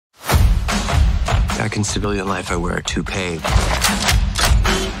Back in civilian life, I wear a toupee.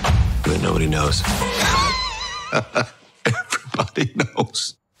 But nobody knows. Everybody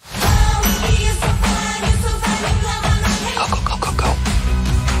knows. Go.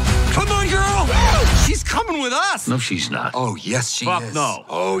 Come on, girl! She's coming with us! No, she's not. Oh, yes, she Fuck is. no.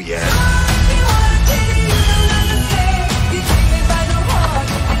 Oh, yes.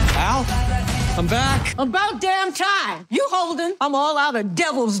 Al, I'm back. About damn time. You holding? I'm all out of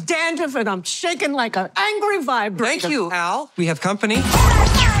devil's dandruff and I'm shaking like an angry vibrator. Thank you, Al. We have company.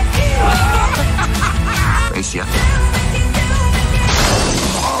 Gracia.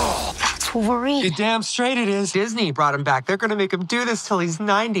 That's Wolverine. You're damn straight it is. Disney brought him back. They're gonna make him do this till he's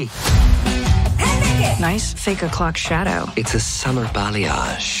 90. Nice fake o'clock shadow. It's a summer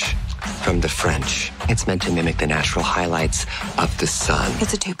balayage from the French. It's meant to mimic the natural highlights of the sun.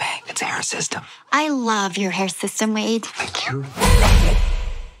 It's a toupee. It's a hair system. I love your hair system, Wade. Thank you.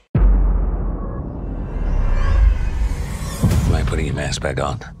 Why putting your mask back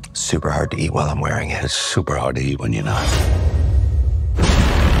on? Super hard to eat while I'm wearing it. It's super hard to eat when you're not.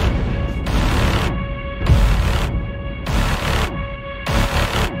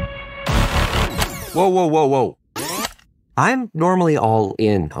 Whoa. I'm normally all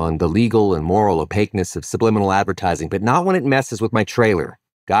in on the legal and moral opaqueness of subliminal advertising, but not when it messes with my trailer.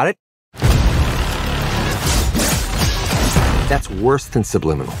 Got it? That's worse than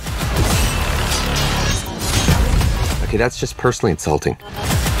subliminal. Okay, that's just personally insulting.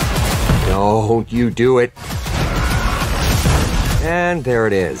 Don't you do it. And there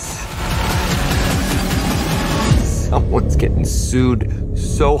it is. Someone's getting sued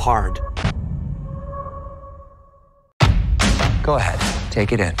so hard. Go ahead.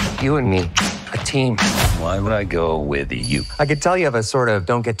 Take it in. You and me. A team. Why would I go with you? I could tell you have a sort of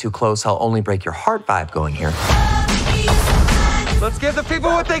don't get too close, I'll only break your heart vibe going here. Let's give the people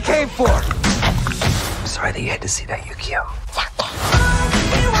what they came for. I'm sorry that you had to see that, Yukio.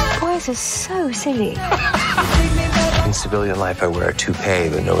 Boys are so silly. In civilian life, I wear a toupee,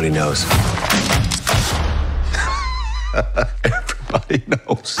 but nobody knows. Everybody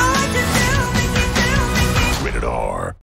knows.